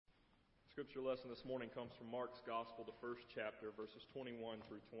Scripture lesson this morning comes from Mark's Gospel, the first chapter, verses 21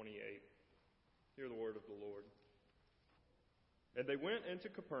 through 28. Hear the word of the Lord. And they went into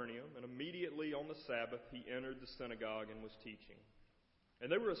Capernaum, and immediately on the Sabbath he entered the synagogue and was teaching.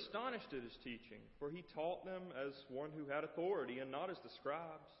 And they were astonished at his teaching, for he taught them as one who had authority, and not as the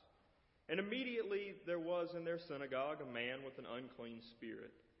scribes. And immediately there was in their synagogue a man with an unclean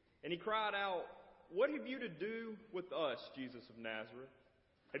spirit. And he cried out, "What have you to do with us, Jesus of Nazareth?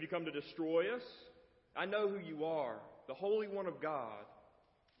 Have you come to destroy us? I know who you are, the Holy One of God."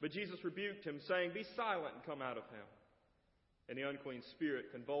 But Jesus rebuked him, saying, "Be silent and come out of him." And the unclean spirit,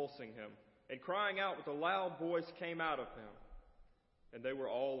 convulsing him, and crying out with a loud voice, came out of him. And they were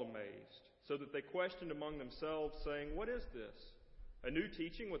all amazed, so that they questioned among themselves, saying, "What is this? A new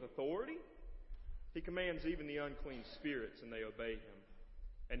teaching with authority? He commands even the unclean spirits, and they obey him."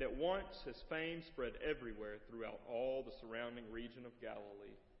 And at once his fame spread everywhere throughout all the surrounding region of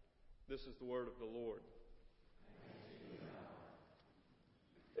Galilee. This is the word of the Lord.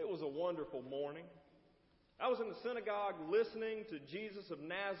 It was a wonderful morning. I was in the synagogue listening to Jesus of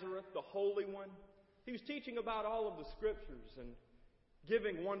Nazareth, the Holy One. He was teaching about all of the Scriptures and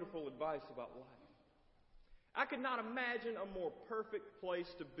giving wonderful advice about life. I could not imagine a more perfect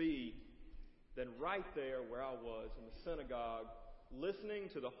place to be than right there where I was in the synagogue, listening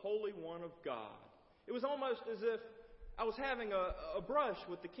to the Holy One of God. It was almost as if I was having a brush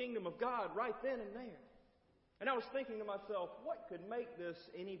with the kingdom of God right then and there. And I was thinking to myself, what could make this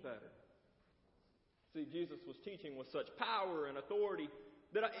any better? See, Jesus was teaching with such power and authority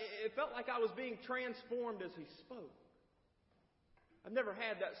that it felt like I was being transformed as he spoke. I've never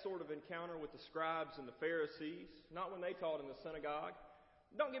had that sort of encounter with the scribes and the Pharisees, not when they taught in the synagogue.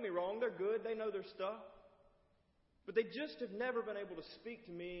 Don't get me wrong, they're good, they know their stuff. But they just have never been able to speak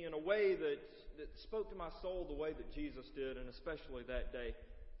to me in a way that spoke to my soul the way that Jesus did, and especially that day.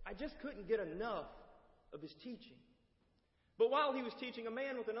 I just couldn't get enough of his teaching. But while he was teaching, a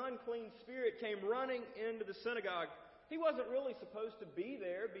man with an unclean spirit came running into the synagogue. He wasn't really supposed to be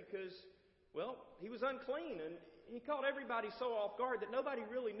there because, well, he was unclean, and he caught everybody so off guard that nobody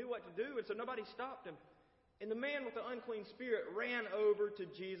really knew what to do, and so nobody stopped him. And the man with the unclean spirit ran over to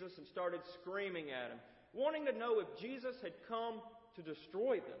Jesus and started screaming at him, wanting to know if Jesus had come to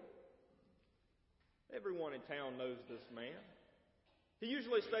destroy them. Everyone in town knows this man. He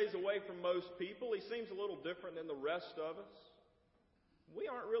usually stays away from most people. He seems a little different than the rest of us. We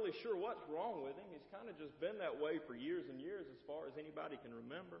aren't really sure what's wrong with him. He's kind of just been that way for years and years as far as anybody can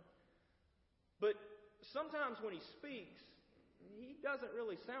remember. But sometimes when he speaks, he doesn't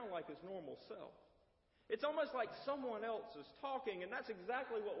really sound like his normal self. It's almost like someone else is talking, and that's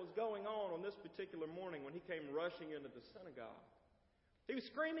exactly what was going on this particular morning when he came rushing into the synagogue. He was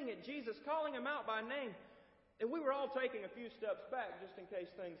screaming at Jesus, calling him out by name, and we were all taking a few steps back just in case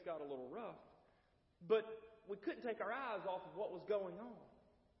things got a little rough. But we couldn't take our eyes off of what was going on.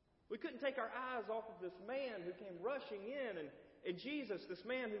 We couldn't take our eyes off of this man who came rushing in, and Jesus, this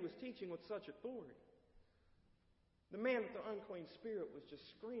man who was teaching with such authority. The man with the unclean spirit was just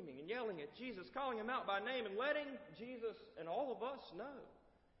screaming and yelling at Jesus, calling him out by name, and letting Jesus and all of us know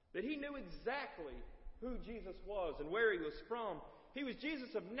that he knew exactly who Jesus was and where he was from. He was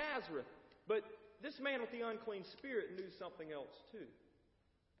Jesus of Nazareth, but this man with the unclean spirit knew something else too.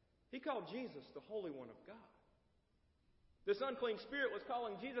 He called Jesus the Holy One of God. This unclean spirit was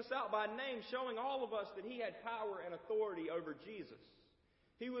calling Jesus out by name, showing all of us that he had power and authority over Jesus.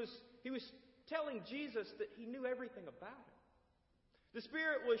 He was telling Jesus that he knew everything about him. The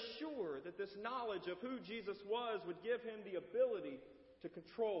Spirit was sure that this knowledge of who Jesus was would give him the ability to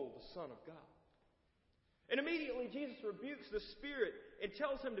control the Son of God. And immediately Jesus rebukes the Spirit and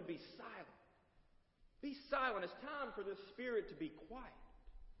tells him to be silent. Be silent. It's time for this spirit to be quiet.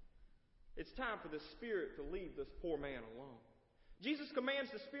 It's time for this spirit to leave this poor man alone. Jesus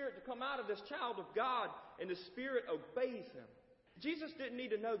commands the spirit to come out of this child of God, and the spirit obeys him. Jesus didn't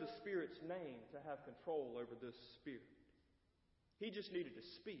need to know the Spirit's name to have control over this spirit. He just needed to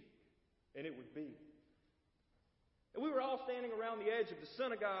speak, and it would be. And we were all standing around the edge of the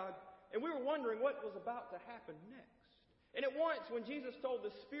synagogue, and we were wondering what was about to happen next. And at once, when Jesus told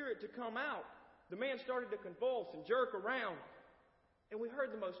the Spirit to come out, the man started to convulse and jerk around, and we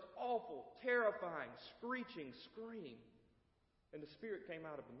heard the most awful, terrifying, screeching scream, and the Spirit came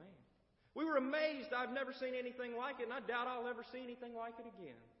out of the man. We were amazed. I've never seen anything like it, and I doubt I'll ever see anything like it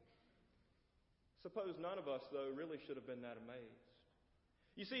again. Suppose none of us, though, really should have been that amazed.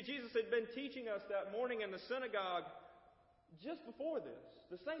 You see, Jesus had been teaching us that morning in the synagogue just before this.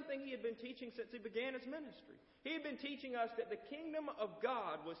 The same thing he had been teaching since he began his ministry. He had been teaching us that the kingdom of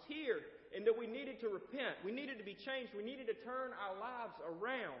God was here and that we needed to repent. We needed to be changed. We needed to turn our lives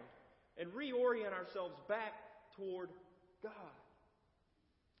around. and reorient ourselves back toward God.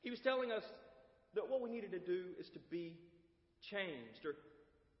 He was telling us that what we needed to do is to be changed. Or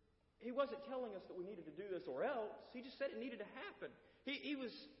he wasn't telling us that we needed to do this or else. He just said it needed to happen. He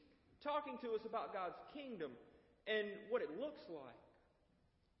was talking to us about God's kingdom and what it looks like,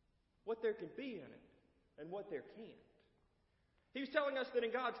 what there can be in it, and what there can't. He was telling us that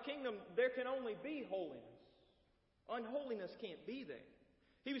in God's kingdom there can only be holiness. Unholiness can't be there.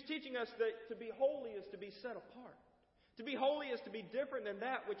 He was teaching us that to be holy is to be set apart. To be holy is to be different than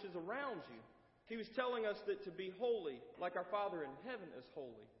that which is around you. He was telling us that to be holy, like our Father in heaven is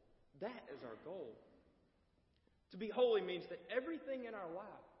holy, that is our goal. To be holy means that everything in our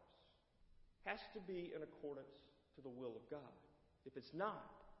lives has to be in accordance to the will of God. If it's not,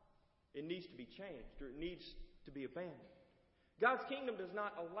 it needs to be changed or it needs to be abandoned. God's kingdom does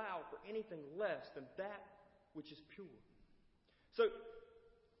not allow for anything less than that which is pure. So,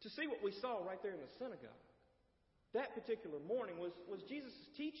 to see what we saw right there in the synagogue, that particular morning was Jesus'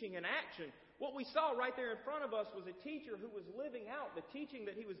 teaching in action. What we saw right there in front of us was a teacher who was living out the teaching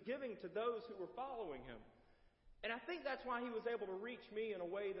that he was giving to those who were following him. And I think that's why he was able to reach me in a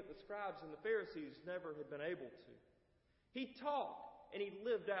way that the scribes and the Pharisees never had been able to. He taught, and he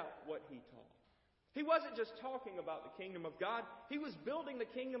lived out what he taught. He wasn't just talking about the kingdom of God. He was building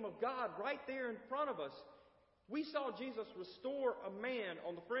the kingdom of God right there in front of us. We saw Jesus restore a man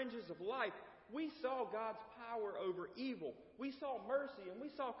on the fringes of life. We saw God's power over evil. We saw mercy and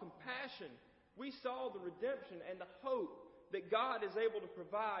we saw compassion. We saw the redemption and the hope that God is able to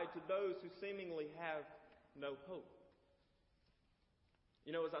provide to those who seemingly have no hope.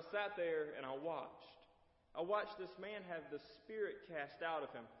 You know, as I sat there and I watched this man have the spirit cast out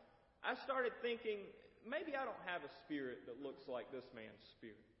of him. I started thinking, maybe I don't have a spirit that looks like this man's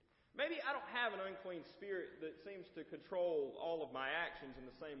spirit. Maybe I don't have an unclean spirit that seems to control all of my actions in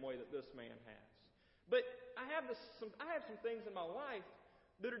the same way that this man has. But I have some things in my life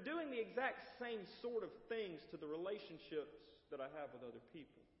that are doing the exact same sort of things to the relationships that I have with other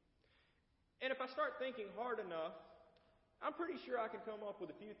people. And if I start thinking hard enough, I'm pretty sure I can come up with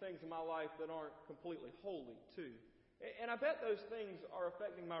a few things in my life that aren't completely holy, too. And I bet those things are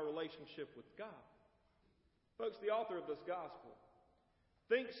affecting my relationship with God. Folks, the author of this gospel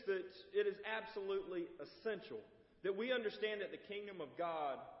thinks that it is absolutely essential that we understand that the kingdom of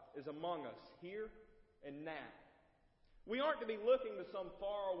God is among us here and now. We aren't to be looking to some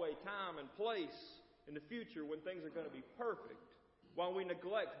faraway time and place in the future when things are going to be perfect, while we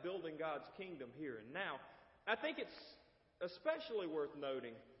neglect building God's kingdom here and now. I think it's especially worth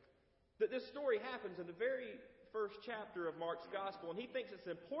noting that this story happens in the very first chapter of Mark's Gospel, and he thinks it's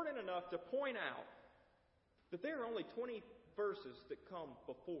important enough to point out that there are only 20 verses that come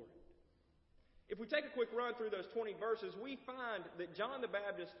before it. If we take a quick run through those 20 verses, we find that John the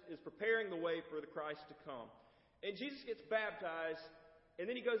Baptist is preparing the way for the Christ to come. And Jesus gets baptized, and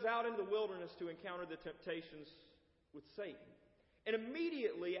then he goes out into the wilderness to encounter the temptations with Satan. And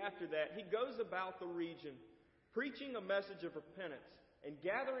immediately after that, he goes about the region preaching a message of repentance and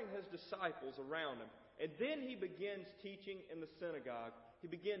gathering his disciples around him. And then he begins teaching in the synagogue. He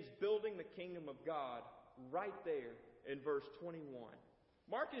begins building the kingdom of God right there in verse 21.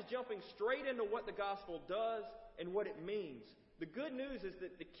 Mark is jumping straight into what the gospel does and what it means. The good news is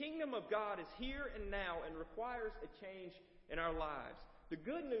that the kingdom of God is here and now and requires a change in our lives. The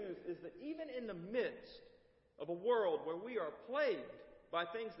good news is that even in the midst of a world where we are plagued by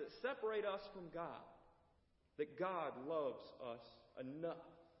things that separate us from God, that God loves us enough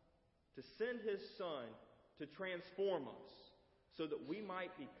to send His Son to transform us so that we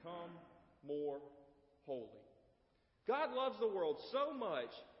might become more holy. God loves the world so much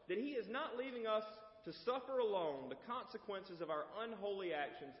that He is not leaving us to suffer alone the consequences of our unholy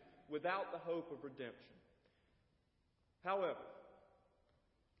actions without the hope of redemption. However,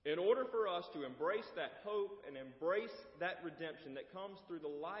 in order for us to embrace that hope and embrace that redemption that comes through the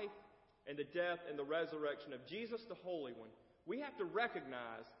life and the death and the resurrection of Jesus the Holy One, we have to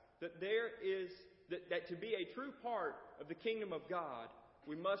recognize that that to be a true part of the kingdom of God,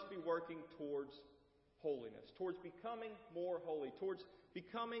 we must be working towards holiness, towards becoming more holy, towards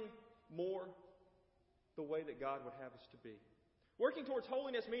becoming more the way that God would have us to be. Working towards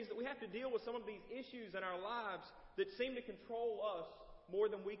holiness means that we have to deal with some of these issues in our lives that seem to control us more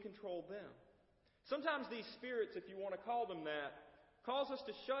than we control them. Sometimes these spirits, if you want to call them that, cause us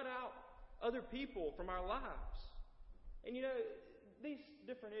to shut out other people from our lives. And you know, these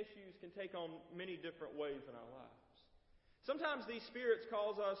different issues can take on many different ways in our lives. Sometimes these spirits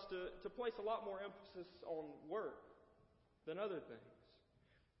cause us to place a lot more emphasis on work than other things.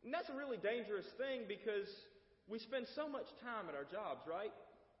 And that's a really dangerous thing because we spend so much time at our jobs, right?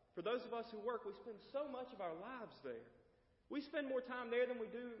 For those of us who work, we spend so much of our lives there. We spend more time there than we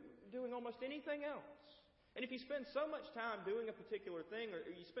do doing almost anything else. And if you spend so much time doing a particular thing, or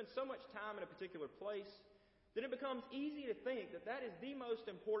you spend so much time in a particular place, then it becomes easy to think that that is the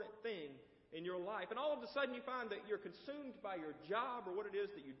most important thing in your life. And all of a sudden you find that you're consumed by your job or what it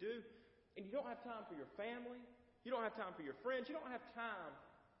is that you do, and you don't have time for your family, you don't have time for your friends, you don't have time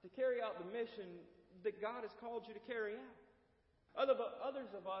to carry out the mission that God has called you to carry out.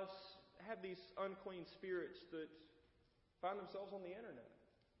 Others of us have these unclean spirits that find themselves on the internet.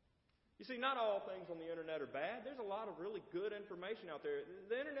 You see, not all things on the internet are bad. There's a lot of really good information out there.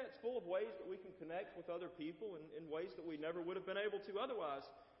 The internet's full of ways that we can connect with other people in ways that we never would have been able to otherwise.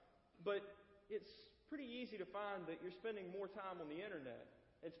 But it's pretty easy to find that you're spending more time on the internet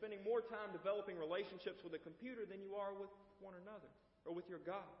and spending more time developing relationships with a computer than you are with one another or with your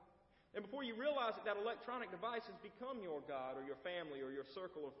God. And before you realize it, that electronic device has become your God or your family or your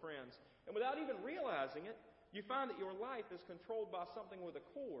circle of friends. And without even realizing it, you find that your life is controlled by something with a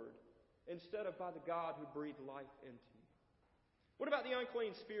cord instead of by the God who breathed life into you. What about the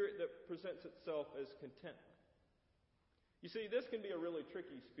unclean spirit that presents itself as contentment? You see, this can be a really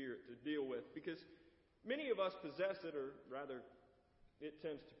tricky spirit to deal with because many of us possess it, or rather, it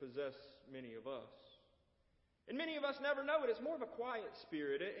tends to possess many of us. And many of us never know it. It's more of a quiet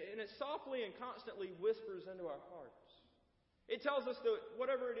spirit, and it softly and constantly whispers into our hearts. It tells us that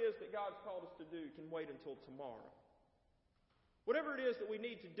whatever it is that God's called us to do can wait until tomorrow. Whatever it is that we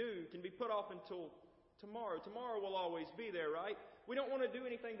need to do can be put off until tomorrow. Tomorrow will always be there, right? We don't want to do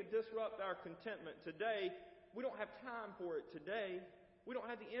anything to disrupt our contentment today. We don't have time for it today. We don't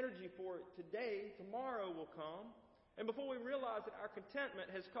have the energy for it today. Tomorrow will come. And before we realize it, our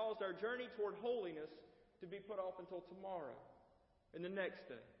contentment has caused our journey toward holiness to be put off until tomorrow, and the next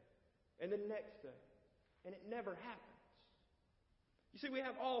day, and the next day. And it never happens. You see, we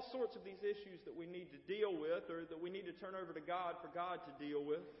have all sorts of these issues that we need to deal with, or that we need to turn over to God for God to deal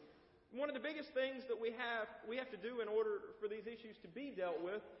with. One of the biggest things that we have to do in order for these issues to be dealt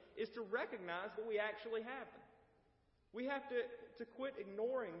with is to recognize that we actually have them. We have to quit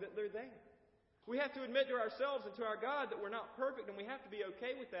ignoring that they're there. We have to admit to ourselves and to our God that we're not perfect, and we have to be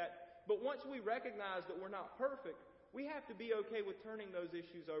okay with that. But once we recognize that we're not perfect, we have to be okay with turning those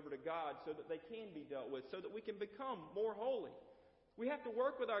issues over to God so that they can be dealt with, so that we can become more holy. We have to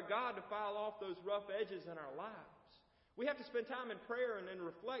work with our God to file off those rough edges in our lives. We have to spend time in prayer and in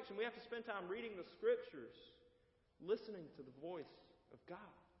reflection. We have to spend time reading the Scriptures, listening to the voice of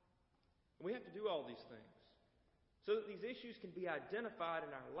God. And we have to do all these things so that these issues can be identified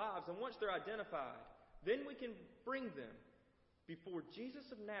in our lives. And once they're identified, then we can bring them before Jesus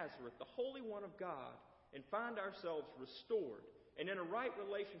of Nazareth, the Holy One of God, and find ourselves restored and in a right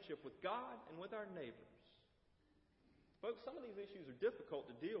relationship with God and with our neighbors. Folks, some of these issues are difficult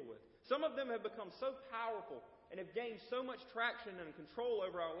to deal with. Some of them have become so powerful and have gained so much traction and control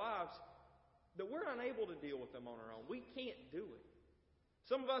over our lives that we're unable to deal with them on our own. We can't do it.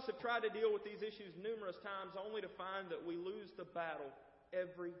 Some of us have tried to deal with these issues numerous times only to find that we lose the battle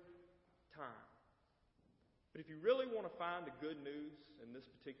every time. But if you really want to find the good news in this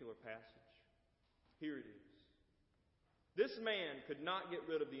particular passage, here it is. This man could not get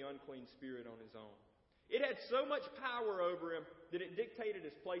rid of the unclean spirit on his own. It had so much power over him that it dictated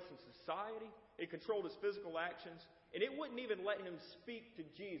his place in society, it controlled his physical actions, and it wouldn't even let him speak to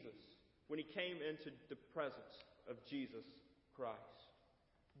Jesus when he came into the presence of Jesus Christ.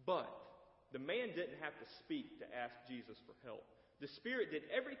 But the man didn't have to speak to ask Jesus for help. The Spirit did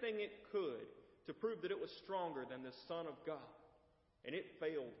everything it could to prove that it was stronger than the Son of God, and it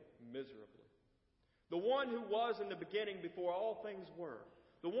failed miserably. The one who was in the beginning before all things were,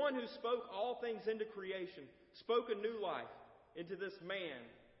 the one who spoke all things into creation, spoke a new life into this man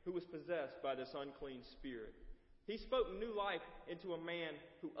who was possessed by this unclean spirit. He spoke new life into a man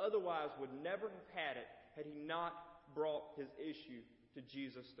who otherwise would never have had it had he not brought his issue to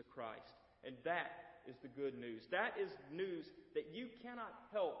Jesus the Christ. And that is the good news. That is news that you cannot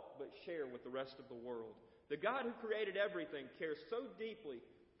help but share with the rest of the world. The God who created everything cares so deeply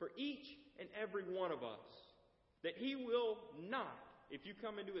for each and every one of us that He will not, if you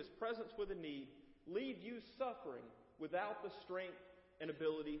come into His presence with a need, leave you suffering without the strength and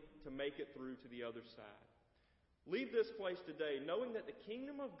ability to make it through to the other side. Leave this place today knowing that the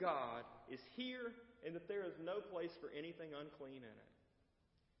kingdom of God is here and that there is no place for anything unclean in it.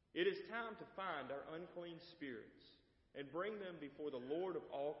 It is time to find our unclean spirits and bring them before the Lord of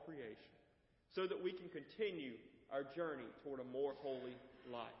all creation so that we can continue our journey toward a more holy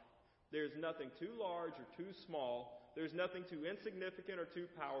life. There is nothing too large or too small. There's nothing too insignificant or too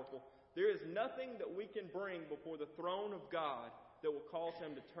powerful. There is nothing that we can bring before the throne of God that will cause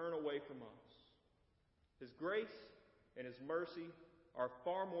him to turn away from us. His grace and His mercy are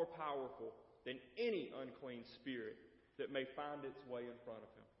far more powerful than any unclean spirit that may find its way in front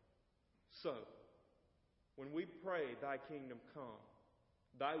of him. So, when we pray, Thy kingdom come,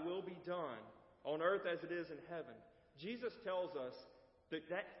 Thy will be done on earth as it is in heaven, Jesus tells us that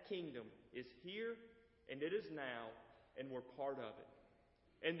that kingdom is here and it is now and we're part of it.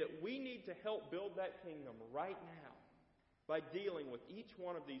 And that we need to help build that kingdom right now by dealing with each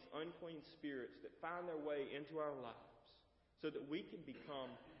one of these unclean spirits that find their way into our lives so that we can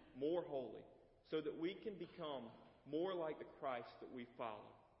become more holy, so that we can become more like the Christ that we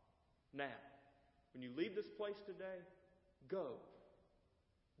follow. Now, when you leave this place today, go.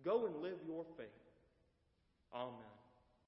 Go and live your faith. Amen.